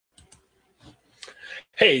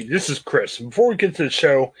Hey, this is Chris. Before we get to the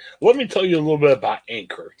show, let me tell you a little bit about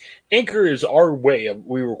Anchor. Anchor is our way of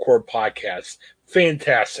we record podcasts.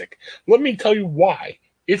 Fantastic. Let me tell you why.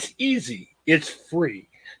 It's easy. It's free.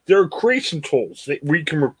 There are creation tools that where you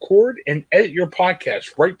can record and edit your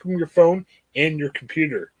podcast right from your phone and your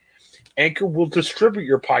computer. Anchor will distribute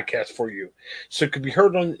your podcast for you, so it can be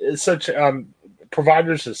heard on such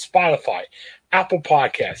providers as Spotify, Apple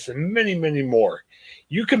Podcasts, and many, many more.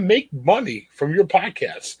 You can make money from your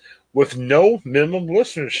podcast with no minimum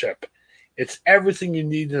listenership. It's everything you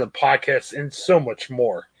need in a podcast and so much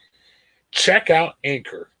more. Check out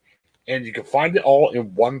Anchor, and you can find it all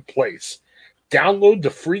in one place. Download the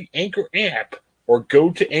free Anchor app or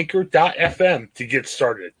go to anchor.fm to get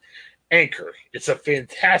started. Anchor, it's a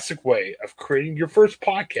fantastic way of creating your first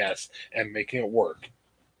podcast and making it work.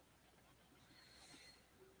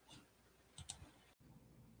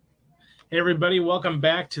 Hey, everybody, welcome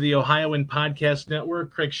back to the Ohioan Podcast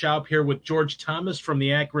Network. Craig Schaub here with George Thomas from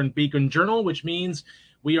the Akron Beacon Journal, which means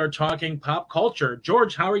we are talking pop culture.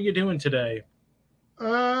 George, how are you doing today?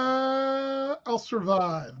 I'll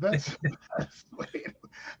survive. That's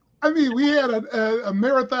I mean, we had a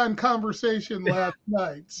marathon conversation last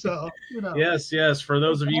night, so Yes. For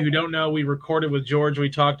those of you who don't know, we recorded with George. We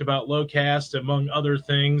talked about Lowcast, among other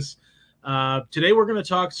things. Today, we're going to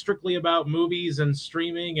talk strictly about movies and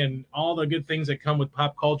streaming and all the good things that come with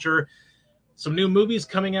pop culture. Some new movies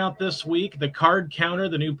coming out this week. The Card Counter,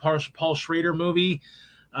 the new Paul Schrader movie.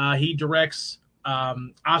 He directs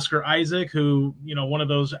Oscar Isaac, who, one of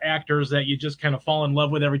those actors that you just kind of fall in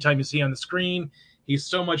love with every time you see on the screen. He's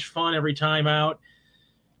so much fun every time out.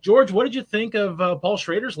 George, what did you think of Paul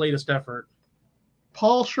Schrader's latest effort?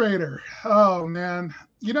 Paul Schrader. Oh, man.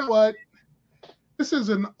 You know what? This is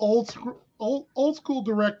an old school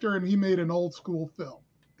director, and he made an old school film.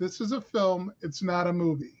 This is a film. It's not a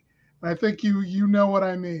movie. And I think you know what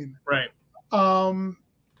I mean. Right.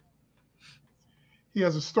 He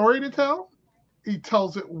has a story to tell. He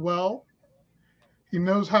tells it well. He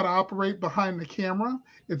knows how to operate behind the camera.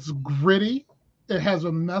 It's gritty. It has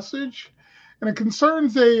a message, and it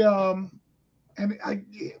concerns a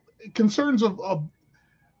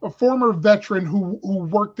former veteran who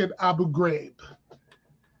worked at Abu Ghraib,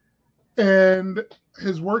 and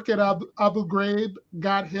his work at Abu Ghraib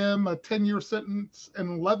got him a 10-year sentence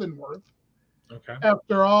in Leavenworth. Okay.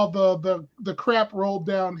 After all the crap rolled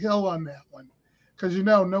downhill on that one, because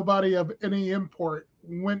nobody of any import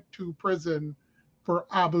went to prison for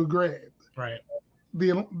Abu Ghraib. Right.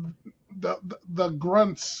 The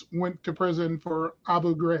grunts went to prison for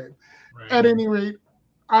Abu Ghraib. Right. At any rate,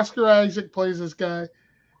 Oscar Isaac plays this guy,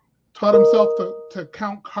 taught himself to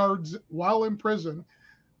count cards while in prison,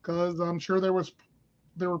 because I'm sure there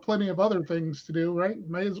were plenty of other things to do, right?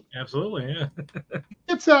 Absolutely, yeah.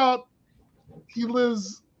 Gets out. He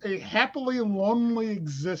lives a happily lonely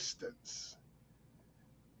existence,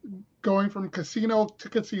 going from casino to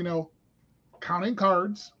casino, counting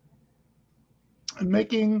cards, and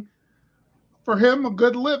making, for him, a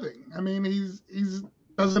good living. I mean, he's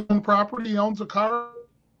doesn't own property. He owns a car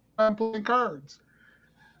and playing cards.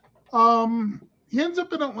 He ends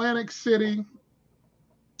up in Atlantic City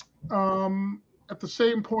at the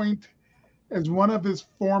same point as one of his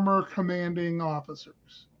former commanding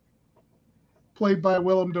officers, played by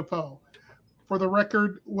Willem Dafoe. For the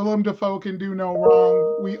record, Willem Dafoe can do no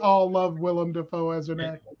wrong. We all love Willem Dafoe as an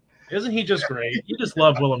actor. Isn't he just great? You just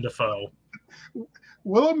love Willem Dafoe.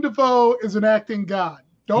 Willem Dafoe is an acting god.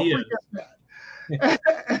 Don't forget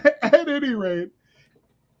that. At any rate,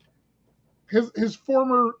 his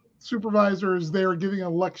former supervisor is there giving a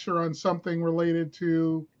lecture on something related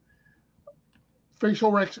to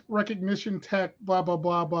facial recognition tech, blah, blah,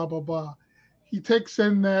 blah, blah, blah, blah. He takes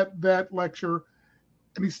in that lecture,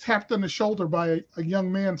 and he's tapped on the shoulder by a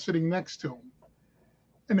young man sitting next to him.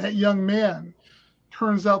 And that young man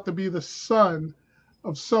turns out to be the son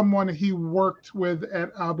of someone he worked with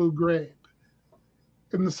at Abu Ghraib.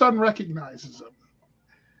 And the son recognizes him.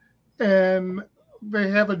 And they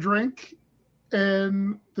have a drink,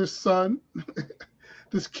 and this son,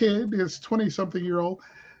 this kid, his 20-something-year-old,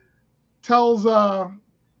 tells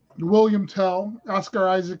William Tell, Oscar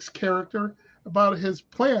Isaac's character, about his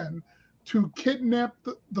plan to kidnap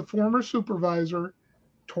the former supervisor,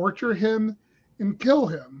 torture him, and kill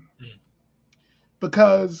him.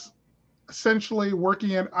 Because essentially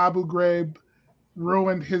working at Abu Ghraib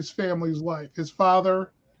ruined his family's life. His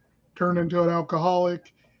father turned into an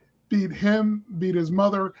alcoholic, beat him, beat his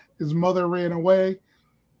mother. His mother ran away.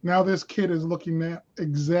 Now this kid is looking to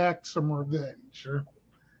exact some revenge. Sure.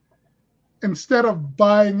 Instead of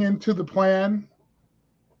buying into the plan,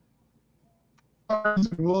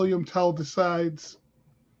 William Tell decides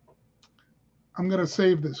I'm going to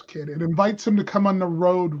save this kid. It invites him to come on the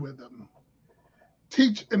road with him.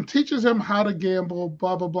 Teaches him how to gamble,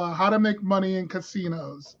 blah, blah, blah, how to make money in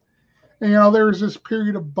casinos. And, there's this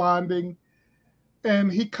period of bonding.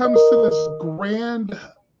 And he comes to this grand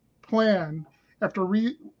plan after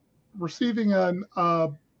receiving an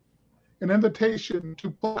invitation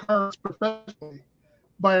to play cards professionally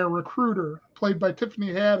by a recruiter played by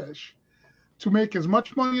Tiffany Haddish to make as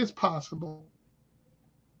much money as possible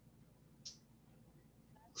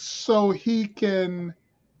so he can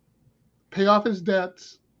pay off his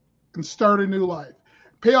debts and start a new life.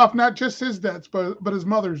 Pay off not just his debts, but his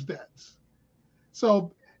mother's debts.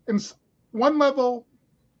 So in one level,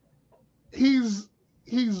 he's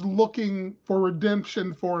looking for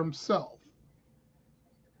redemption for himself.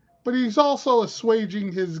 But he's also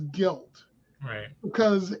assuaging his guilt. Right.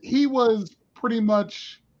 Because he was pretty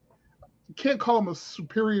much, you can't call him a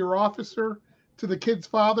superior officer to the kid's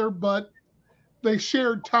father, but they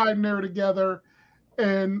shared time there together,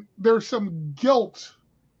 and there's some guilt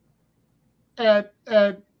at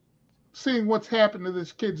seeing what's happened to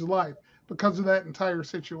this kid's life because of that entire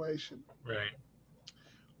situation. Right.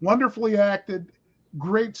 Wonderfully acted,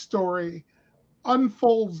 great story,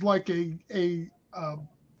 unfolds like a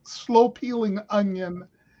slow peeling onion,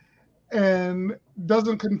 and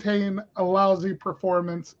doesn't contain a lousy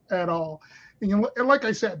performance at all. And like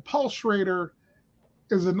I said, Paul Schrader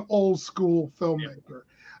is an old school filmmaker.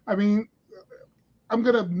 Yeah. I mean, I'm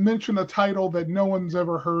going to mention a title that no one's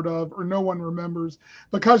ever heard of or no one remembers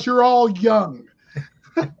because you're all young.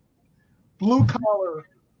 Blue Collar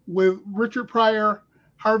with Richard Pryor,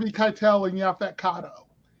 Harvey Keitel, and Yaphet Kotto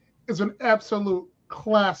is an absolute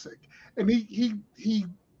classic. And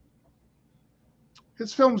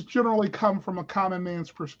his films generally come from a common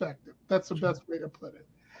man's perspective. That's the best way to put it.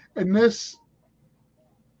 And this,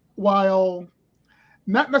 while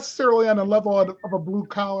not necessarily on a level of a Blue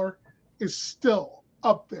Collar, is still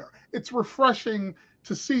up there. It's refreshing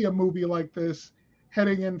to see a movie like this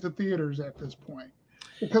heading into theaters at this point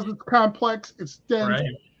because it's complex, it's dense, right.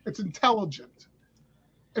 It's intelligent,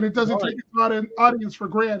 and it doesn't take an audience for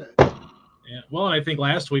granted. Yeah. Well, and I think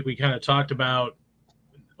last week we kind of talked about,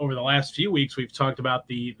 over the last few weeks, we've talked about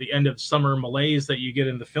the end of summer malaise that you get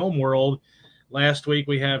in the film world. Last week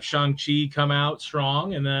we have Shang-Chi come out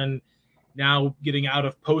strong, and then now getting out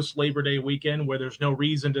of post-Labor Day weekend where there's no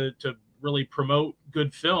reason to really promote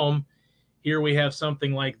good film. Here we have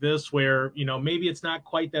something like this where, maybe it's not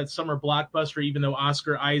quite that summer blockbuster, even though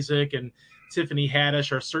Oscar Isaac and Tiffany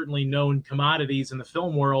Haddish are certainly known commodities in the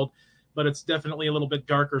film world, but it's definitely a little bit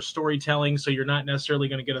darker storytelling, so you're not necessarily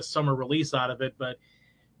going to get a summer release out of it. But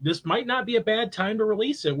this might not be a bad time to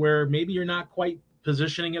release it, where maybe you're not quite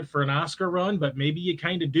positioning it for an Oscar run, but maybe you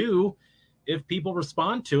kind of do if people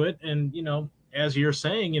respond to it. And, as you're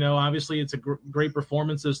saying, obviously it's a great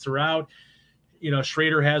performances throughout.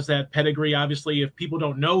 Schrader has that pedigree. Obviously, if people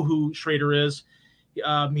don't know who Schrader is,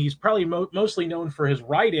 he's probably mostly known for his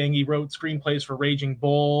writing. He wrote screenplays for Raging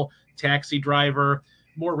Bull, Taxi Driver,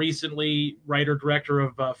 more recently, writer-director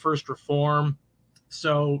of First Reform.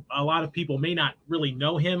 So a lot of people may not really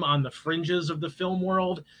know him on the fringes of the film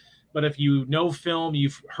world, but if you know film,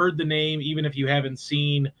 you've heard the name, even if you haven't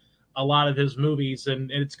seen a lot of his movies. And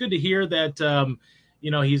it's good to hear that,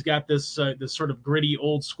 he's got this sort of gritty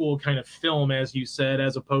old school kind of film, as you said,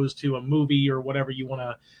 as opposed to a movie or whatever you want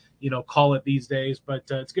to, call it these days. But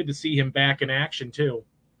it's good to see him back in action too.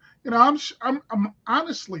 I'm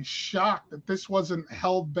honestly shocked that this wasn't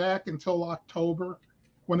held back until October,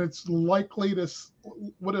 when it's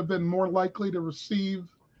would have been more likely to receive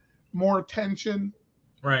more attention,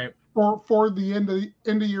 right? For the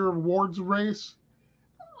end of year awards race.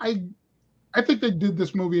 I think they did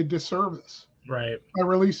this movie a disservice, right, by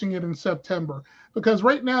releasing it in September, because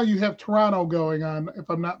right now you have Toronto going on, if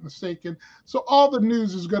I'm not mistaken. So all the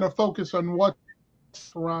news is going to focus on what's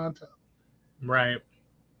Toronto, right?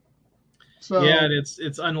 So yeah,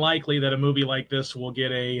 it's unlikely that a movie like this will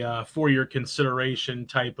get a for your consideration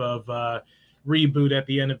type of reboot at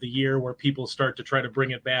the end of the year, where people start to try to bring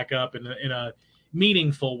it back up in a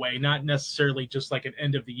meaningful way, not necessarily just like an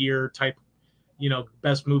end of the year type,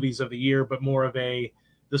 best movies of the year, but more of the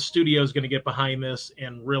studio is going to get behind this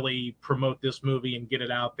and really promote this movie and get it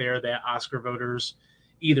out there that Oscar voters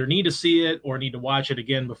either need to see it or need to watch it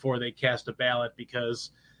again before they cast a ballot, because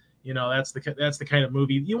that's the kind of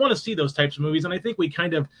movie you want to see, those types of movies. And I think we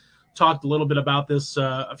kind of talked a little bit about this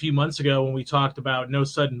a few months ago when we talked about No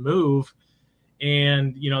Sudden Move.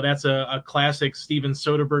 And, that's a classic Steven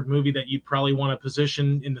Soderbergh movie that you'd probably want to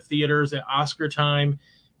position in the theaters at Oscar time.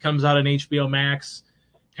 Comes out on HBO Max,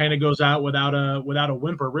 kind of goes out without a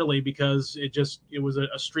whimper, really, because it was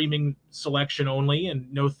a streaming selection only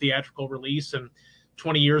and no theatrical release. And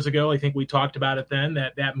 20 years ago, I think we talked about it then,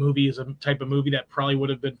 that movie is a type of movie that probably would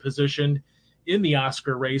have been positioned in the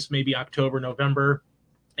Oscar race, maybe October, November,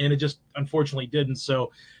 and it just unfortunately didn't.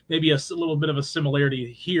 So maybe a little bit of a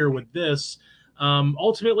similarity here with this.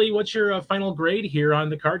 Ultimately, what's your final grade here on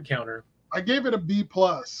the card counter? I gave it a B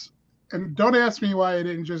plus, and don't ask me why I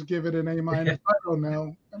didn't just give it an A minus. I don't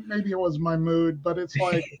know. Maybe it was my mood, but it's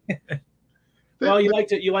like. Well, you like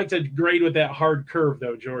to grade with that hard curve,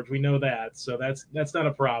 though, George. We know that, so that's not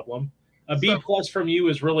a problem. A B plus from you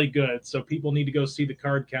is really good. So people need to go see the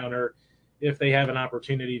card counter if they have an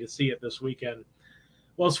opportunity to see it this weekend.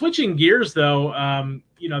 Well, switching gears, though,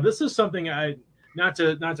 this is something not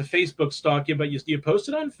to Facebook stalk you, but you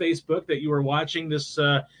posted on Facebook that you were watching this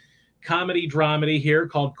comedy dramedy here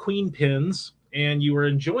called Queen Pins, and you were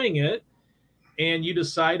enjoying it. And you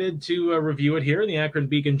decided to review it here in the Akron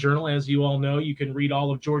Beacon Journal. As you all know, you can read all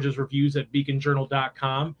of George's reviews at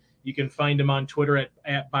beaconjournal.com. You can find him on Twitter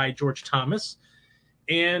at by George Thomas.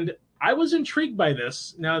 And I was intrigued by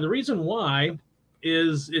this. Now, the reason why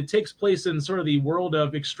is it takes place in sort of the world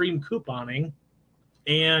of extreme couponing.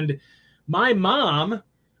 And my mom,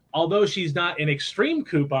 although she's not an extreme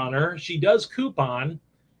couponer, she does coupon,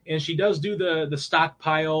 and she does do the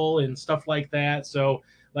stockpile and stuff like that. So,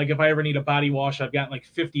 like if I ever need a body wash, I've got like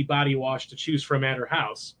 50 body wash to choose from at her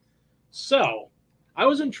house. So I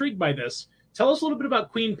was intrigued by this. Tell us a little bit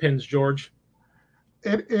about Queen Pins, George.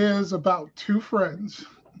 It is about two friends.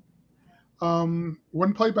 One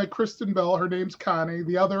played by Kristen Bell. Her name's Connie.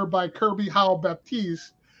 The other by Kirby Howell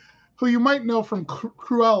Baptiste, who you might know from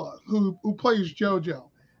Cruella, who plays JoJo.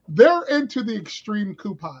 They're into the extreme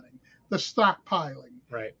couponing, the stockpiling,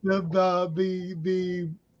 right?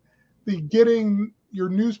 The getting your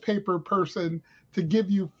newspaper person to give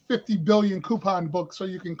you 50 billion coupon books so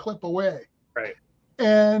you can clip away. Right.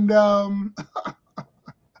 And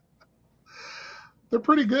they're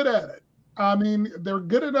pretty good at it. I mean, they're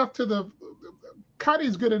good enough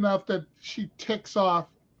Connie's good enough that she ticks off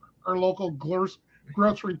her local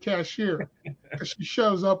grocery cashier because she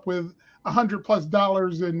shows up with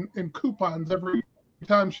 $100+ in coupons every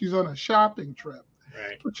time she's on a shopping trip.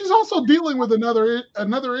 Right. But she's also dealing with another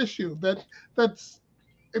issue that's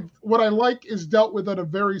what I like is dealt with on a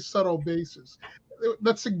very subtle basis.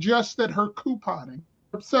 That suggests that her couponing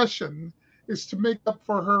obsession is to make up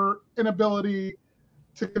for her inability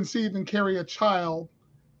to conceive and carry a child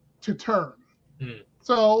to term.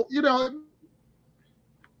 So,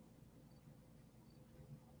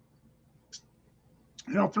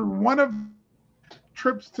 through one of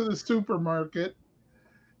trips to the supermarket,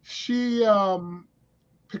 she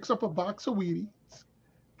picks up a box of Wheaties,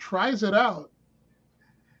 tries it out,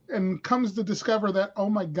 and comes to discover that, oh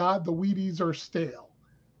my God, the Wheaties are stale.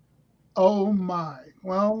 Oh my.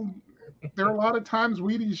 Well, there are a lot of times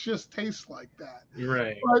Wheaties just taste like that.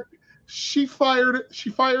 Right. But she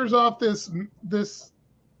fires off this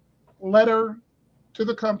letter to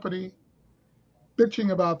the company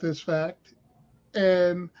bitching about this fact.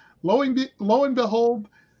 And lo and behold,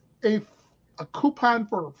 a coupon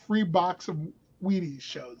for a free box of Wheaties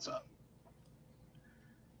shows up.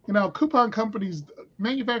 Coupon companies,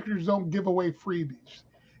 manufacturers don't give away freebies.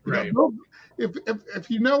 Right.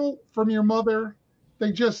 If you know from your mother,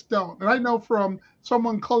 they just don't. And I know from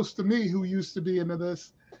someone close to me who used to be into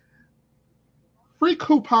this, free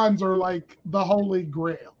coupons are like the holy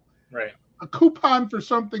grail. Right. A coupon for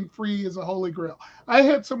something free is a holy grail. I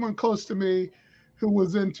had someone close to me who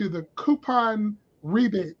was into the coupon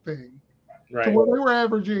rebate thing. Right. To where they were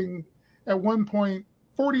averaging at one point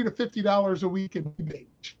 $40 to $50 a week in rebate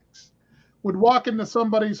checks. Would walk into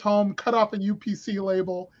somebody's home, cut off a UPC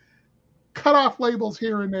label, cut off labels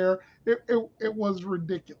here and there. It was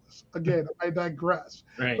ridiculous. Again, I digress.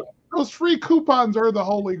 Right. But those free coupons are the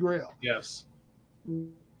holy grail. Yes.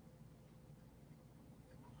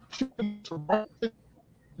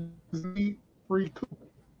 Free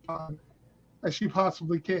coupon as she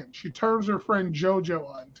possibly can. She turns her friend JoJo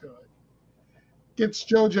onto it, gets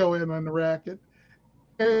JoJo in on the racket,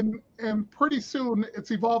 and pretty soon it's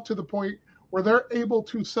evolved to the point where they're able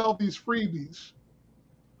to sell these freebies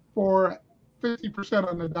for 50%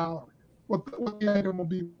 on the dollar. What the item will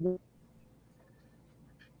be worth.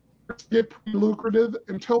 Get pretty lucrative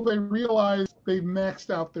until they realize they've maxed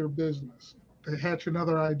out their business. They hatch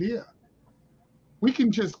another idea. We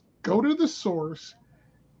can just go to the source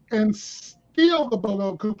and steal the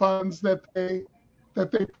BOGO coupons that they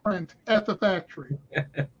print at the factory.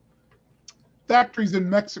 Factories in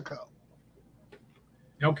Mexico.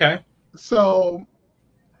 Okay. So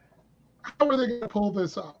how are they going to pull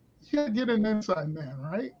this off? You get an inside man,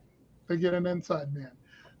 right? They get an inside man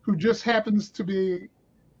who just happens to be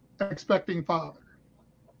an expecting father.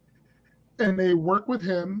 And they work with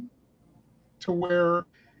him to where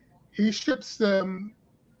he ships them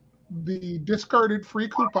the discarded free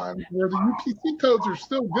coupons where the UPC codes are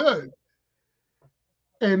still good,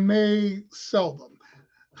 and they sell them.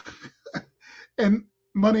 And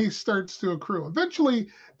money starts to accrue. Eventually,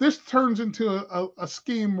 this turns into a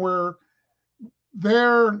scheme where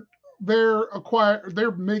they're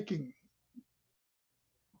making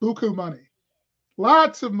buku money,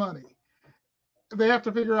 lots of money. They have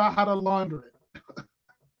to figure out how to launder it,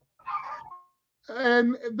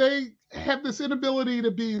 and they have this inability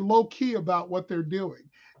to be low key about what they're doing,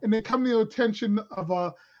 and they come to the attention of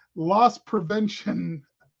a loss prevention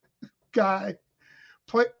guy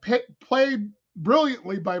played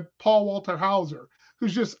brilliantly by Paul Walter Hauser,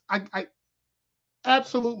 who's just I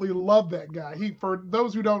absolutely love that guy. He, for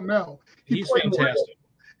those who don't know, he's fantastic.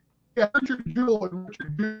 Richard Jewell and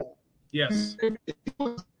Richard Jewell. Yes, he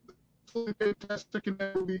was fantastic in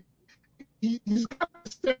that movie. He's got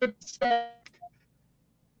a sack.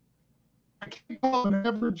 I can't call it an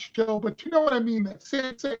average Joe, but you know what I mean. That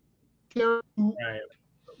sad character. right.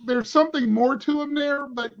 There's something more to him there,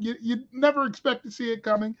 but you never expect to see it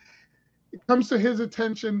coming. It comes to his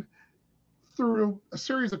attention through a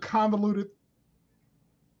series of convoluted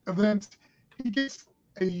events. He gets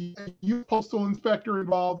a youth postal inspector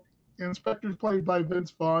involved. The inspector's played by Vince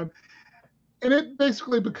Vaughn. And it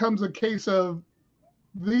basically becomes a case of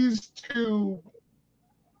these two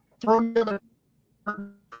thrown together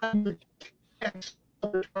trying to catch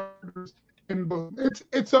other characters, and boom.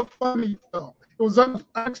 It's a funny film. It was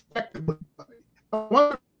unexpectedly funny.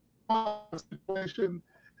 One situation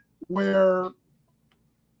where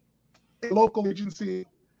a local agency,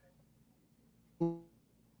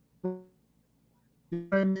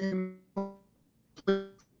 I mean,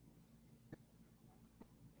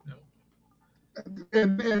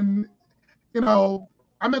 and you know,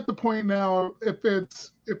 I'm at the point now, if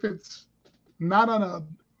it's not on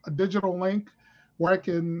a digital link where I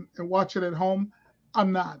can watch it at home,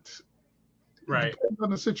 I'm not. Right. It depends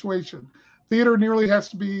on the situation. Theater nearly has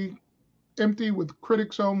to be empty with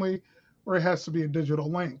critics only, or it has to be a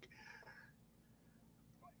digital link.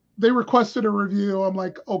 They requested a review. I'm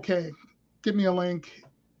like, okay, give me a link.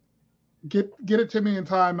 Get it to me in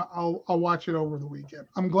time. I'll watch it over the weekend.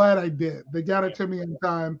 I'm glad I did. They got it to me in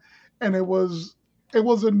time, and it was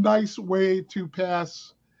a nice way to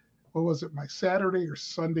pass. What was it? My Saturday or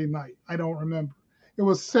Sunday night? I don't remember. It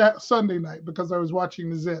was Sunday night because I was watching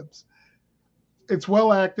the Zips. It's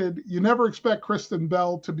well acted. You never expect Kristen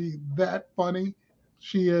Bell to be that funny.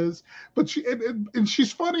 She is, but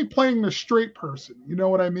she's funny playing the straight person. You know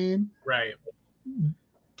what I mean? Right.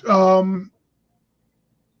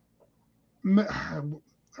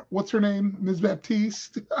 What's her name? Ms.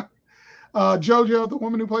 Baptiste. JoJo, the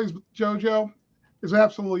woman who plays JoJo, is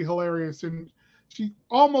absolutely hilarious, and she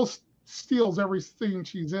almost steals every scene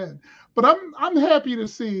she's in. But I'm happy to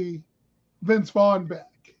see Vince Vaughn back.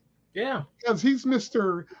 Yeah, because he's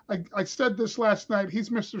Mr. I said this last night. He's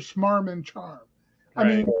Mr. Smarm and Charm. right. I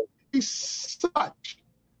mean, he's such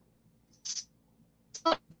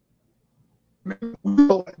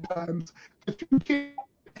real at times that you can't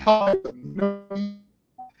help him. You know, he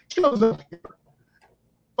shows up here,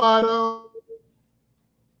 but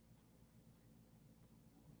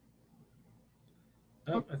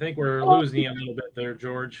I think we're losing you a little bit there,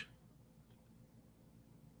 George.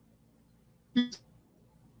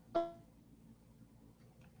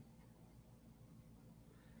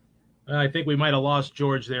 I think we might have lost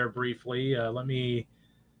George there briefly. Let me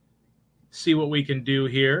see what we can do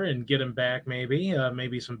here and get him back.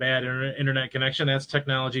 Maybe some bad internet connection. That's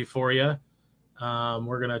technology for you.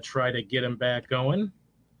 We're gonna try to get him back going.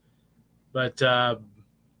 But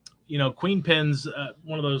Queen Pin's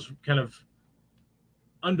one of those kind of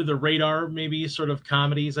under the radar, maybe sort of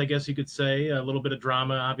comedies, I guess you could say. A little bit of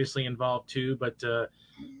drama, obviously involved too, but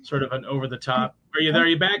sort of an over the top. Are you there? Are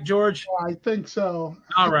you back, George? I think so.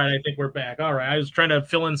 All right, I think we're back. All right, I was trying to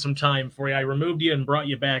fill in some time for you. I removed you and brought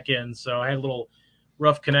you back in, so I had a little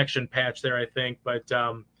rough connection patch there, I think. But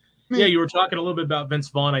yeah, you were talking a little bit about Vince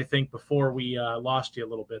Vaughn, I think, before we lost you a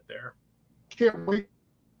little bit there. Can't wait.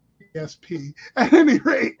 ESP. At any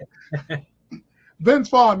rate, Vince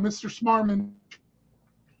Vaughn, Mr. Smarman,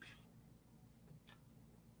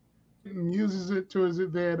 uses it to his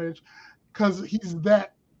advantage because he's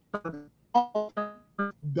that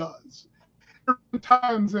does.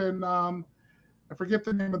 Times and I forget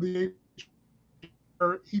the name of the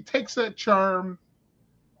he takes that charm.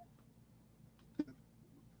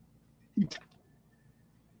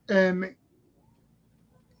 and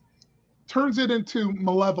turns it into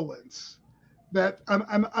malevolence that on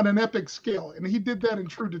an epic scale. And he did that in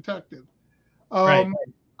True Detective. Right.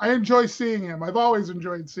 I enjoy seeing him. I've always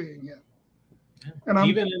enjoyed seeing him. And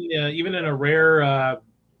even in a rare,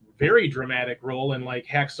 very dramatic role in like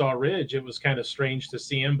Hacksaw Ridge, it was kind of strange to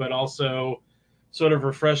see him, but also sort of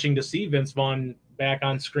refreshing to see Vince Vaughn back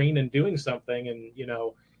on screen and doing something. And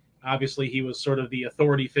obviously he was sort of the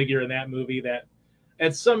authority figure in that movie. That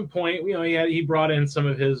at some point, he brought in some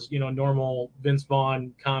of his normal Vince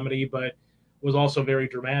Vaughn comedy, but was also very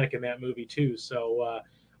dramatic in that movie too. So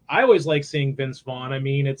I always like seeing Vince Vaughn. I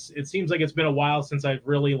mean, it seems like it's been a while since I've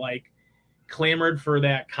really like clamored for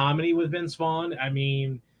that comedy with Vince Vaughn. I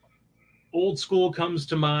mean, Old School comes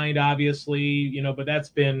to mind, obviously, but that's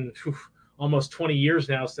been almost 20 years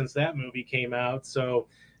now since that movie came out. So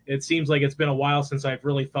it seems like it's been a while since I've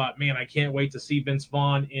really thought, man, I can't wait to see Vince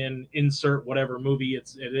Vaughn in insert whatever movie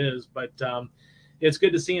it is. But it's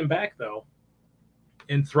good to see him back, though,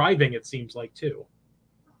 and thriving, it seems like, too.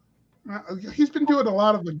 He's been doing a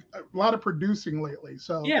lot of producing lately.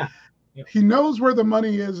 So yeah. He knows where the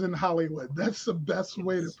money is in Hollywood. That's the best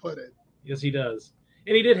way to put it. Yes, he does.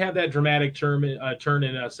 And he did have that dramatic turn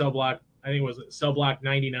in Cell Block. I think it was Cell Block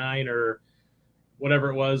 99 or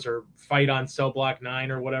whatever it was, or Fight on Cell Block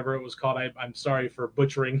 9 or whatever it was called. I'm sorry for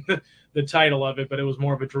butchering the title of it, but it was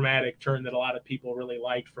more of a dramatic turn that a lot of people really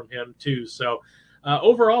liked from him too. So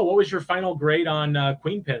overall, what was your final grade on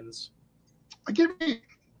Queen Pins? I give it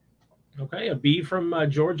a B from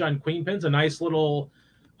George on Queen Pins. A nice little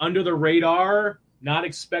under the radar, not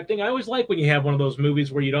expecting. I always like when you have one of those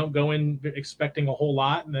movies where you don't go in expecting a whole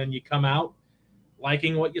lot and then you come out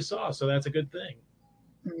liking what you saw. So that's a good thing.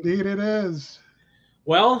 Indeed it is.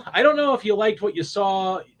 Well, I don't know if you liked what you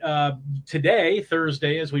saw today,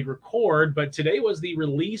 Thursday, as we record, but today was the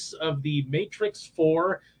release of the Matrix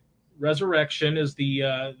 4 Resurrection is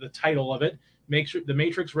the title of it. The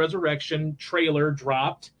Matrix Resurrection trailer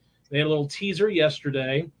dropped. They had a little teaser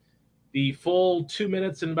yesterday. The full 2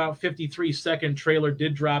 minutes and about 53-second trailer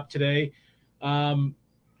did drop today. I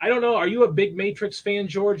don't know. Are you a big Matrix fan,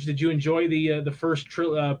 George? Did you enjoy the first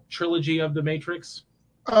trilogy of the Matrix?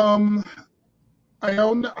 I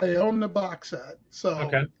own the box set, so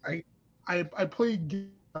okay. I plead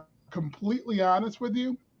completely honest with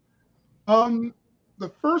you.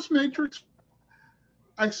 The first Matrix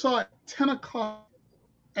I saw at 10 o'clock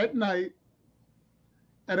at night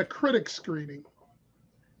at a critic screening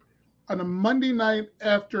on a Monday night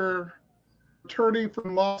after returning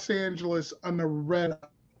from Los Angeles on the Red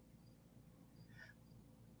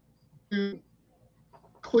to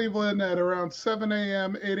Cleveland at around 7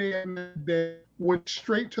 a.m., 8 a.m. that day, went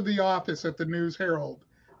straight to the office at the News Herald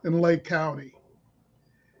in Lake County.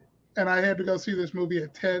 And I had to go see this movie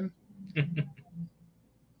at 10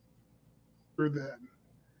 through then.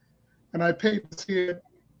 And I paid to see it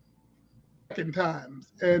second times.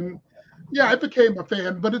 And yeah, I became a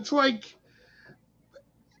fan, but it's like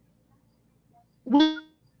the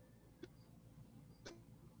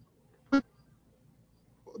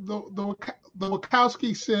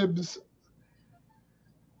Wachowski sibs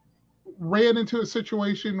ran into a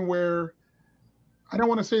situation where I don't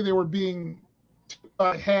want to say they were being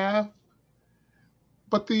by half,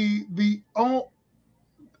 but the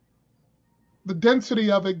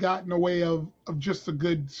density of it got in the way of just a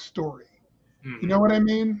good story. Mm-hmm. You know what I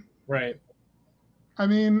mean? Right. I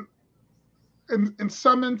mean, in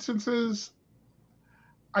some instances,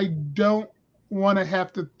 I don't want to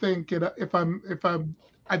have to think it if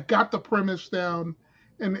I've got the premise down,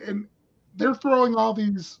 and they're throwing all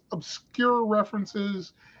these obscure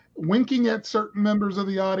references, winking at certain members of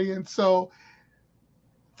the audience. So,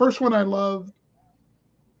 first one I loved.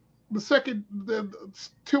 The second, the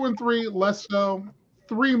 2 and 3 less so.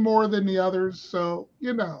 3 more than the others. So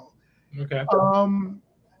Okay.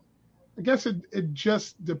 I guess it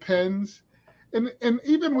just depends. And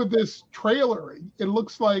even with this trailer, it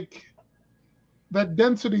looks like that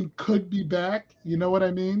density could be back. You know what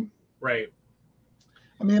I mean? Right.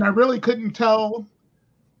 I mean, I really couldn't tell.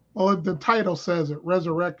 Well, the title says it,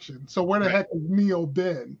 Resurrection. So where the heck has Neo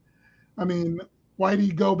been? I mean, why did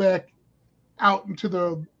he go back out into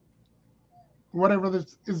the whatever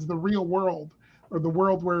this is, the real world, or the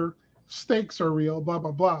world where stakes are real, blah,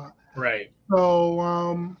 blah, blah. Right.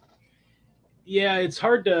 So, yeah, it's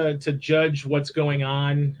hard to judge what's going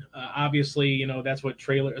on. Obviously, that's what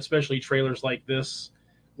especially trailers like this,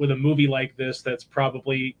 with a movie like this, that's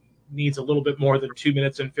probably needs a little bit more than 2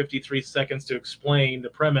 minutes and 53 seconds to explain the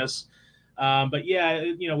premise. But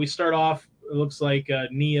yeah, we start off, it looks like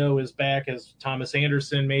Neo is back as Thomas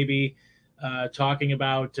Anderson, maybe. talking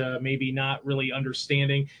about maybe not really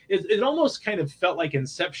understanding. It almost kind of felt like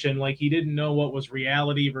Inception, like he didn't know what was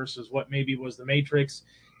reality versus what maybe was the Matrix.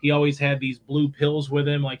 He always had these blue pills with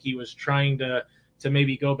him, like he was trying to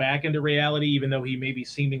maybe go back into reality, even though he maybe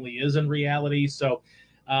seemingly is in reality. So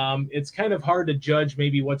it's kind of hard to judge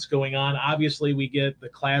maybe what's going on. Obviously, we get the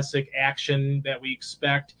classic action that we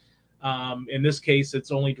expect. In this case,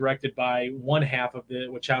 it's only directed by one half of the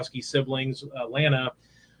Wachowski siblings, Lana.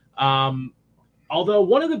 Although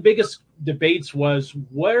one of the biggest debates was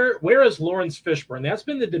where is Lawrence Fishburne? That's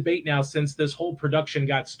been the debate now since this whole production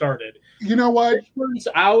got started. You know what? Fishburne's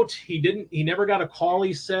out. He never got a call,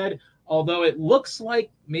 he said, although it looks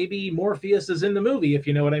like maybe Morpheus is in the movie, if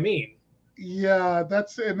you know what I mean. Yeah,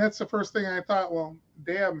 that's the first thing I thought. Well,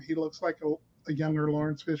 damn, he looks like a younger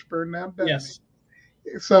Lawrence Fishburne now, doesn't Yes.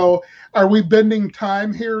 he? So are we bending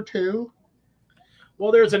time here too?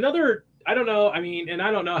 Well, there's another, I don't know. I mean, and I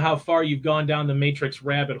don't know how far you've gone down the Matrix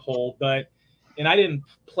rabbit hole, and I didn't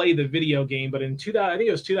play the video game, but in 2000, I think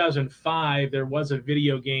it was 2005, there was a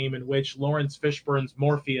video game in which Lawrence Fishburne's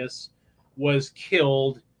Morpheus was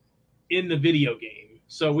killed in the video game.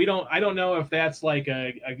 So I don't know if that's like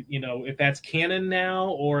if that's canon now,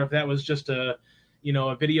 or if that was just a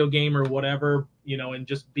video game or whatever, and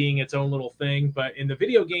just being its own little thing. But in the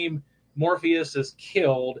video game, Morpheus is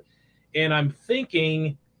killed. And I'm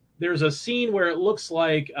thinking there's a scene where it looks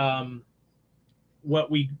like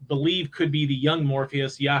what we believe could be the young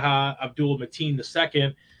Morpheus, Yahya Abdul Mateen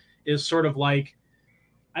II, is sort of like,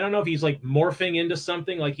 I don't know if he's like morphing into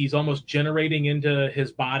something, like he's almost generating into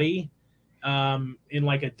his body in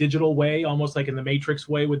like a digital way, almost like in the Matrix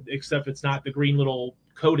way, except it's not the green little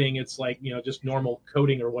coating. It's like, just normal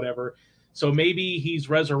coating or whatever. So maybe he's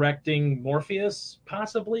resurrecting Morpheus,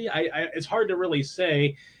 possibly. It's hard to really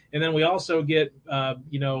say. And then we also get,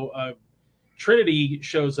 Trinity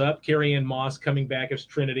shows up, Carrie-Anne Moss coming back as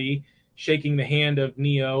Trinity, shaking the hand of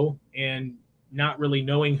Neo and not really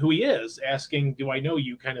knowing who he is, asking, "Do I know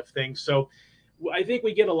you?" kind of thing. So I think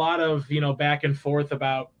we get a lot of, back and forth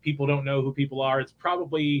about people don't know who people are. It's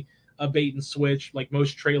probably a bait and switch, like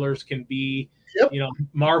most trailers can be. Yep.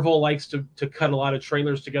 Marvel likes to cut a lot of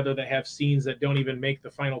trailers together that have scenes that don't even make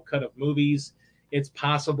the final cut of movies. It's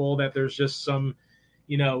possible that there's just some,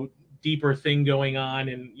 deeper thing going on,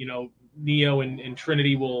 and, Neo and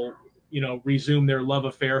Trinity will, resume their love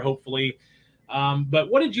affair, hopefully. But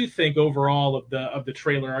what did you think overall of the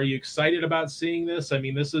trailer? Are you excited about seeing this? I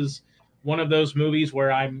mean, this is one of those movies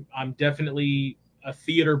where I'm definitely a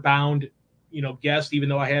theater bound, guest. Even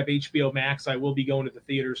though I have HBO Max, I will be going to the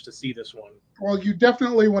theaters to see this one. Well, you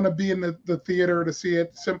definitely want to be in the theater to see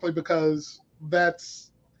it, simply because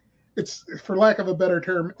it's, for lack of a better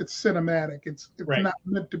term, it's cinematic. It's Right. not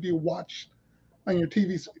meant to be watched on your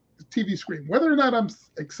TV screen. Whether or not I'm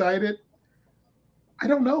excited, I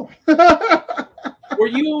don't know. Were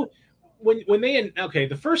you when they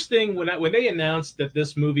the first thing when they announced that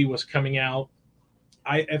this movie was coming out,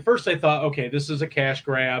 at first I thought, okay, this is a cash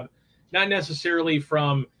grab, not necessarily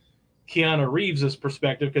from Keanu Reeves's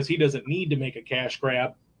perspective, because he doesn't need to make a cash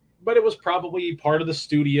grab, but it was probably part of the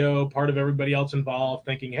studio, part of everybody else involved,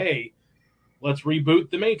 thinking, hey, let's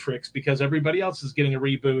reboot the Matrix because everybody else is getting a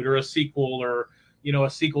reboot or a sequel, or a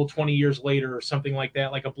sequel 20 years later or something like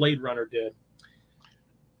that, like a Blade Runner did.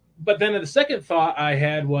 But then the second thought I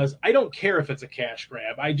had was, I don't care if it's a cash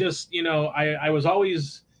grab. I just, I was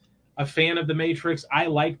always a fan of the Matrix. I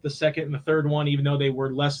liked the second and the third one, even though they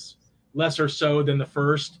were lesser so than the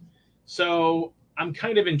first. So I'm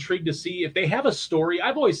kind of intrigued to see if they have a story.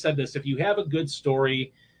 I've always said this: if you have a good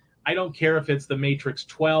story, I don't care if it's the Matrix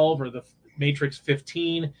 12 or the Matrix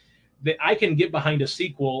 15, that I can get behind a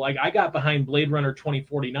sequel. Like, I got behind Blade Runner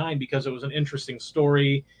 2049 because it was an interesting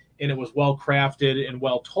story and it was well crafted and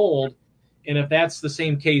well told. And if that's the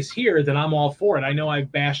same case here, then I'm all for it. I know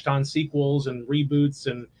I've bashed on sequels and reboots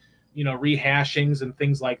and, rehashings and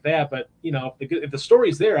things like that, but if the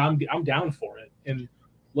story's there, I'm down for it. And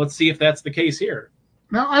let's see if that's the case here.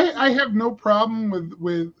 Now, I have no problem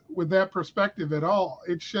with that perspective at all.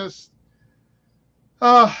 It's just,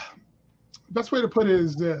 best way to put it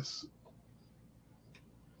is this: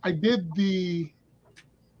 I did the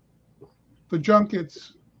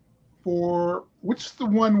junkets for, which is the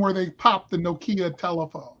one where they popped the Nokia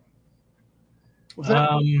telephone? Was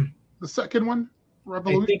that the second one?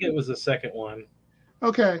 Revolution? I think it was the second one.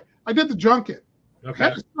 Okay, I did the junket. Okay.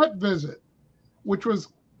 Had a set visit, which was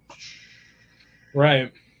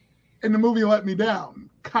Right. and the movie let me down,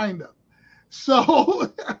 kind of.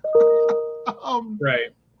 So, Right.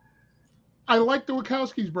 I like the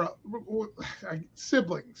Wachowskis,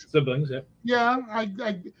 siblings. Siblings, yeah. Yeah,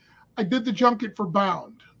 I did the junket for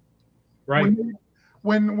Bound. Right.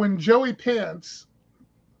 When Joey Pants,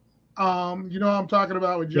 you know what I'm talking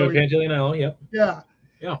about with Joe Joey. Pantoliano, yep. Yeah.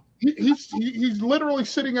 Yeah. He's literally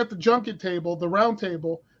sitting at the junket table, the round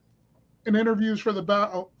table, in interviews for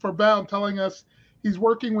Bound, telling us he's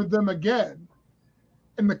working with them again,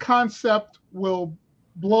 and the concept will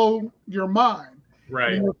blow your mind.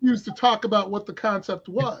 Right. And he refused to talk about what the concept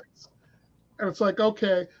was. And it's like,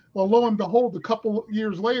 okay, well, lo and behold, a couple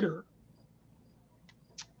years later,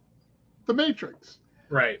 The Matrix.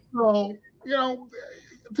 Right. So,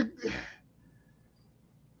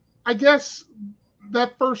 I guess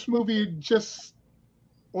that first movie just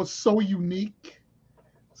was so unique,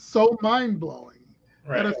 so mind-blowing,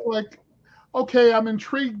 Right. that it's like, okay, I'm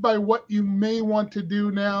intrigued by what you may want to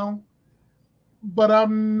do now, but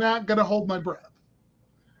I'm not going to hold my breath.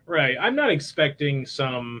 Right. I'm not expecting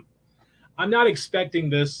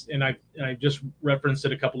this, and I just referenced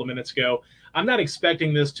it a couple of minutes ago. I'm not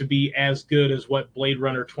expecting this to be as good as what Blade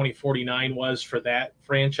Runner 2049 was for that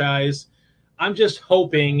franchise. I'm just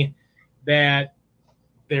hoping that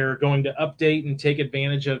they're going to update and take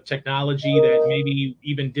advantage of technology that maybe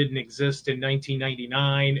even didn't exist in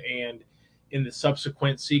 1999 and in the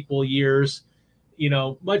subsequent sequel years.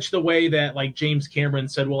 Much the way that, like, James Cameron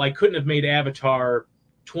said, well, I couldn't have made Avatar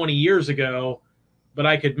 20 years ago, but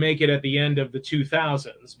I could make it at the end of the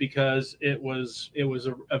 2000s because it was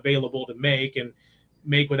available to make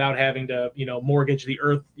without having to, mortgage the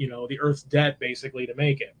earth, the earth's debt basically to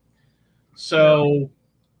make it. So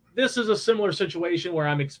this is a similar situation where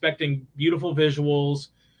I'm expecting beautiful visuals.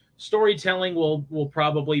 Storytelling will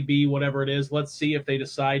probably be whatever it is. Let's see if they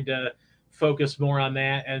decide to focus more on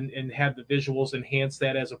that and have the visuals enhance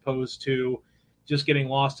that, as opposed to just getting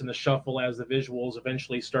lost in the shuffle as the visuals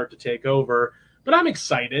eventually start to take over. But I'm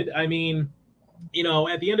excited. I mean,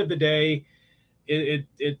 at the end of the day,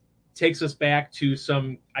 it takes us back to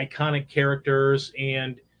some iconic characters,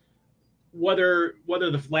 and whether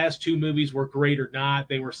the last two movies were great or not,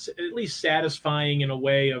 they were at least satisfying in a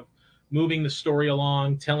way of moving the story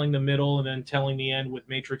along, telling the middle, and then telling the end with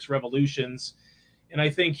Matrix Revolutions. And I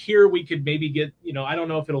think here we could maybe get, I don't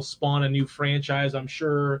know if it'll spawn a new franchise. I'm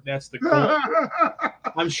sure that's the goal.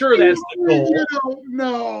 I'm sure that's the goal. You don't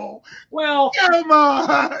know. Well, come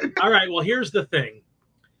on. All right. Well, here's the thing.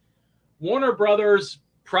 Warner Brothers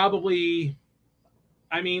probably,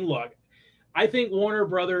 look, I think Warner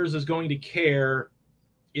Brothers is going to care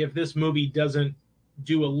if this movie doesn't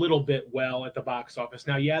do a little bit well at the box office.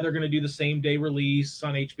 Now, yeah, they're going to do the same day release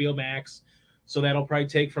on HBO Max, so that'll probably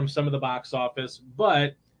take from some of the box office.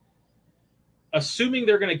 But assuming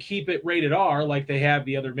they're going to keep it rated R like they have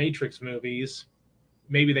the other Matrix movies,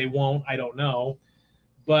 maybe they won't. I don't know.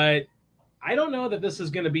 But I don't know that this is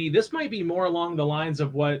going to be – this might be more along the lines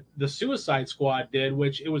of what the Suicide Squad did,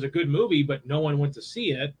 which it was a good movie, but no one went to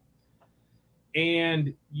see it.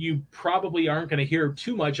 And you probably aren't going to hear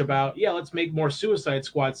too much about, let's make more Suicide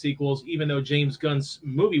Squad sequels, even though James Gunn's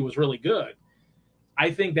movie was really good.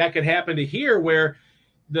 I think that could happen to here, where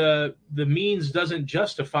the means doesn't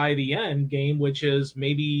justify the end game, which is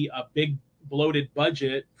maybe a big bloated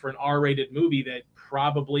budget for an R-rated movie that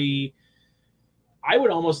probably, I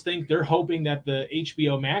would almost think they're hoping that the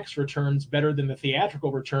HBO Max returns better than the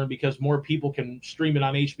theatrical return, because more people can stream it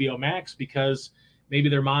on HBO Max, because maybe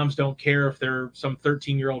their moms don't care if they're some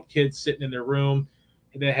 13-year-old kid sitting in their room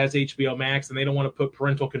that has HBO Max and they don't want to put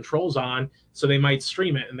parental controls on, so they might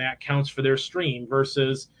stream it, and that counts for their stream,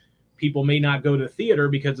 versus people may not go to the theater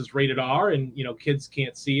because it's rated R and, kids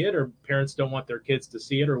can't see it, or parents don't want their kids to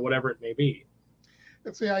see it, or whatever it may be.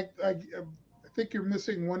 Let's see, I think you're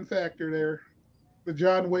missing one factor there, the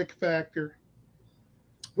John Wick factor.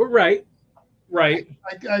 We're right.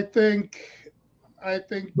 I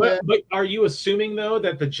think but are you assuming, though,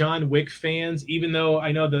 that the John Wick fans, even though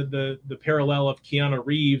I know the parallel of Keanu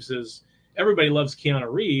Reeves is everybody loves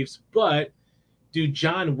Keanu Reeves, but do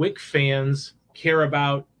John Wick fans care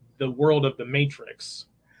about the world of the Matrix?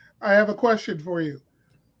 I have a question for you.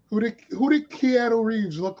 Who did Keanu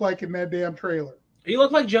Reeves look like in that damn trailer? He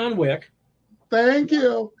looked like John Wick. Thank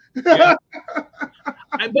you. Yeah.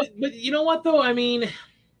 But you know what, though?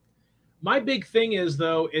 My big thing is,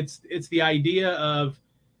 though, it's the idea of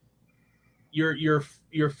you're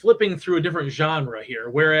flipping through a different genre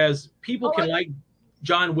here, whereas people can like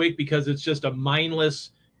John Wick because it's just a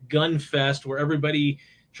mindless gun fest where everybody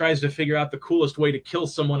tries to figure out the coolest way to kill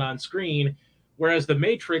someone on screen, whereas The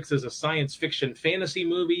Matrix is a science fiction fantasy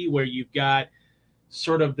movie where you've got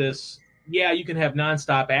sort of this, you can have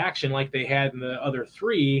nonstop action like they had in the other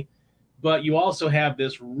three, but you also have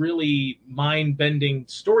this really mind-bending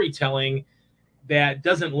storytelling that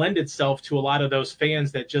doesn't lend itself to a lot of those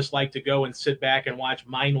fans that just like to go and sit back and watch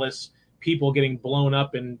mindless people getting blown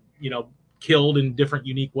up and killed in different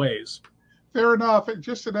unique ways. Fair enough.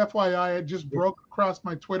 Just an FYI, it just broke across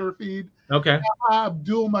my Twitter feed. Okay.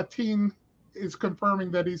 Abdul Mateen is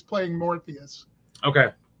confirming that he's playing Morpheus.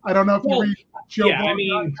 Okay. I don't know if you read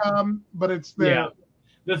JoeBlog.com, but it's there. Yeah.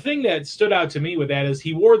 The thing that stood out to me with that is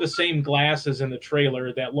he wore the same glasses in the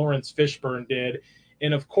trailer that Lawrence Fishburne did.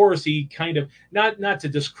 And of course, he kind of, not to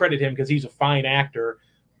discredit him because he's a fine actor,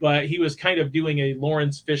 but he was kind of doing a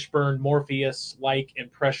Lawrence Fishburne Morpheus-like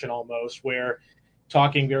impression almost, where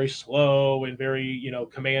talking very slow and very,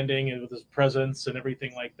 commanding and with his presence and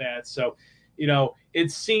everything like that. So,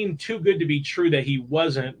 it seemed too good to be true that he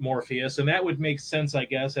wasn't Morpheus. And that would make sense, I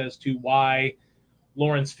guess, as to why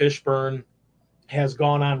Lawrence Fishburne has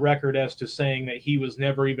gone on record as to saying that he was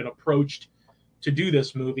never even approached to do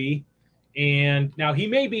this movie. And now he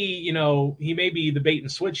may be the bait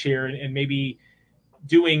and switch here and maybe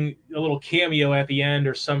doing a little cameo at the end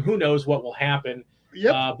or who knows what will happen.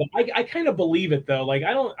 Yep. But I kind of believe it though. Like,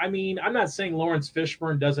 I'm not saying Lawrence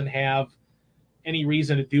Fishburne doesn't have any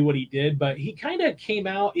reason to do what he did, but he kind of came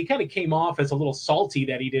off as a little salty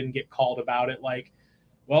that he didn't get called about it. Like,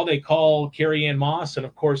 well, they call Carrie-Anne Moss and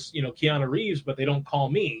of course, Keanu Reeves, but they don't call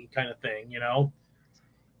me, kind of thing,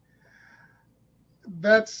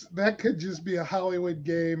 That could just be a Hollywood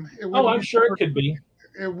game. I'm sure it could be.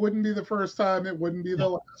 It wouldn't be the first time. It wouldn't be the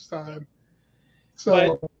last time.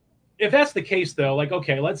 So, but if that's the case, though, like,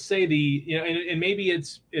 okay, let's say and maybe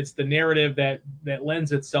it's the narrative that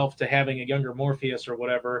lends itself to having a younger Morpheus or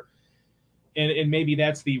whatever, and maybe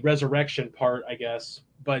that's the resurrection part, I guess.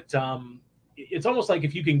 But it's almost like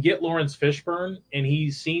if you can get Lawrence Fishburne and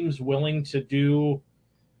he seems willing to do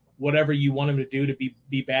whatever you want him to do to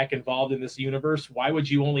be back involved in this universe, why would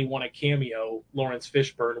you only want to cameo Lawrence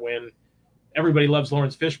Fishburne when everybody loves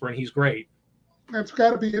Lawrence Fishburne? He's great. It's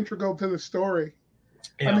got to be integral to the story.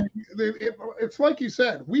 Yeah. I mean, it's like you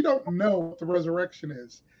said, we don't know what the resurrection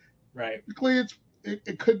is. Right. Typically,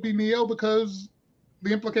 it could be Neo because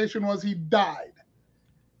the implication was he died.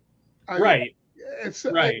 Right.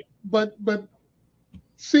 Right. But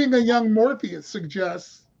seeing a young Morpheus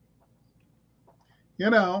suggests,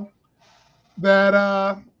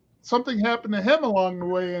 that something happened to him along the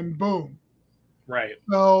way, and boom. Right.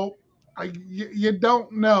 So you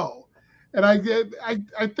don't know, and I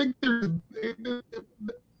think there's.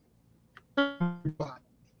 They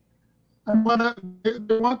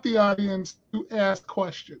want the audience to ask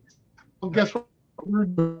questions. Well, guess what we're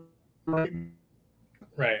doing right now?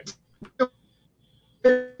 Right.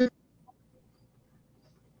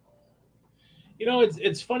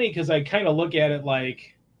 It's funny because I kind of look at it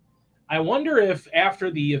like, I wonder if after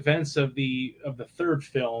the events of the third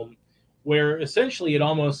film, where essentially it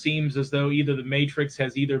almost seems as though either the Matrix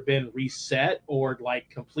has either been reset or like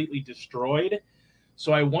completely destroyed.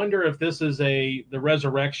 So I wonder if this is the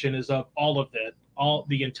resurrection is of all of it, all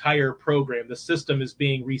the entire program. The system is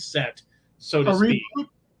being reset, so to speak.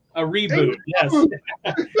 A reboot, yes.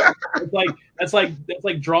 That's like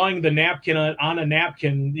drawing the napkin on a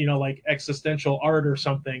napkin, like existential art or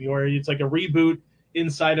something, or it's like a reboot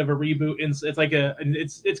inside of a reboot. It's like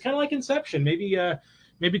it's kind of like Inception.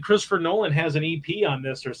 Maybe Christopher Nolan has an EP on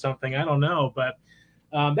this or something. I don't know, but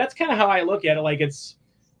that's kind of how I look at it. Like, it's,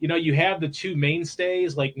 you have the two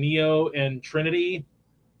mainstays like Neo and Trinity,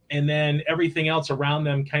 and then everything else around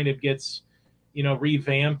them kind of gets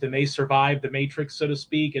revamped, and they survive the Matrix, so to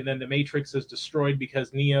speak. And then the Matrix is destroyed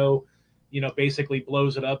because Neo, basically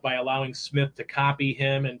blows it up by allowing Smith to copy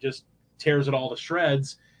him and just tears it all to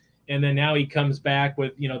shreds. And then now he comes back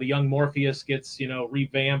with, the young Morpheus gets,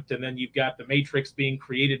 revamped, and then you've got the Matrix being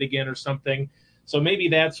created again or something. So maybe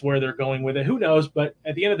that's where they're going with it. Who knows? But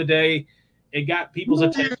at the end of the day, it got people's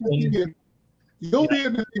attention. You'll be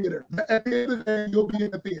in the theater. At the end of the day, you'll be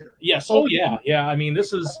in the theater. Yes. Oh, yeah. Yeah. I mean,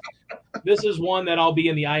 this is one that I'll be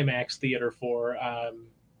in the IMAX theater for.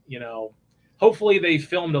 Hopefully they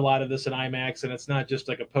filmed a lot of this in IMAX and it's not just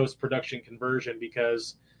like a post-production conversion,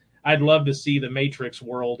 because I'd love to see the Matrix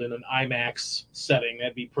world in an IMAX setting.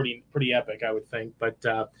 That'd be pretty epic, I would think. But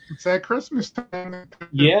it's at Christmas time.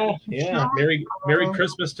 Yeah. Merry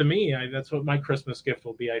Christmas to me. That's what my Christmas gift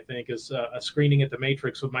will be, I think, is a screening at the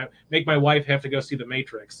Matrix with make my wife have to go see the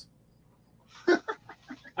Matrix. I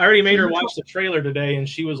already made her watch the trailer today, and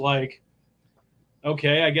she was like,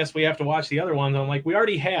 okay, I guess we have to watch the other ones. I'm like, we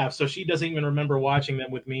already have. So she doesn't even remember watching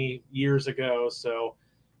them with me years ago. So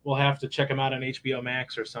we'll have to check them out on HBO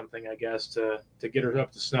Max or something, I guess, to get her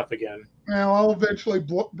up to snuff again. Well, I'll eventually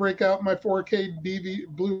break out my 4K DVD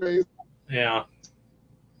Blu-rays. Yeah.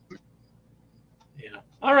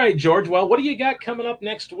 All right, George. Well, what do you got coming up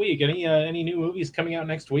next week? Any new movies coming out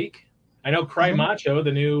next week? I know Cry Macho,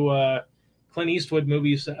 the new Clint Eastwood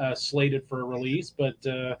movies slated for release, but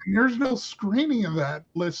There's no screening of that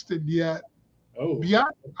listed yet. oh, Yeah,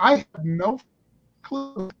 I have no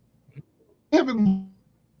clue. I haven't.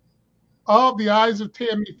 Oh, The Eyes of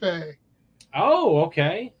Tammy Faye. oh,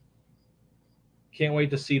 okay. Can't wait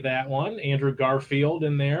to see that one. Andrew Garfield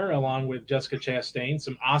in there, along with Jessica Chastain.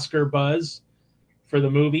 Some Oscar buzz for the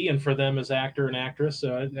movie and for them as actor and actress.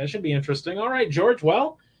 So that should be interesting. All right, George.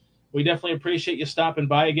 Well, we definitely appreciate you stopping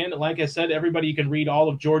by again. Like I said, everybody, you can read all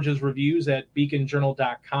of George's reviews at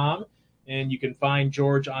beaconjournal.com. And you can find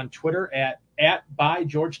George on Twitter at by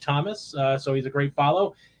George Thomas. So he's a great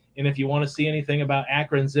follow. And if you want to see anything about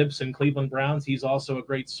Akron Zips and Cleveland Browns, he's also a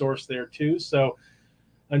great source there too. So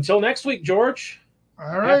until next week, George.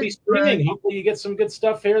 All right. Happy streaming. Great. Hopefully you get some good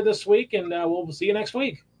stuff here this week, and we'll see you next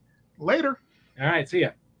week. Later. All right. See ya.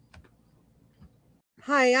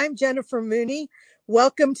 Hi, I'm Jennifer Mooney.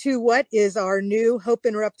 Welcome to what is our new Hope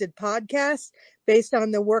Interrupted podcast based on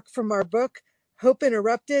the work from our book, Hope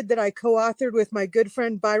Interrupted, that I co-authored with my good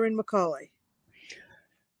friend Byron McCauley.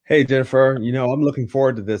 Hey, Jennifer, I'm looking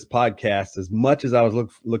forward to this podcast as much as I was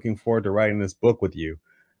looking forward to writing this book with you.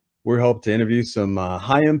 We hope to interview some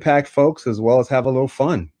high-impact folks as well as have a little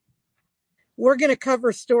fun. We're going to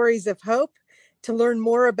cover stories of hope. To learn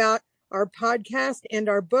more about our podcast and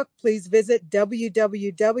our book, please visit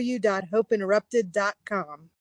www.hopeinterrupted.com.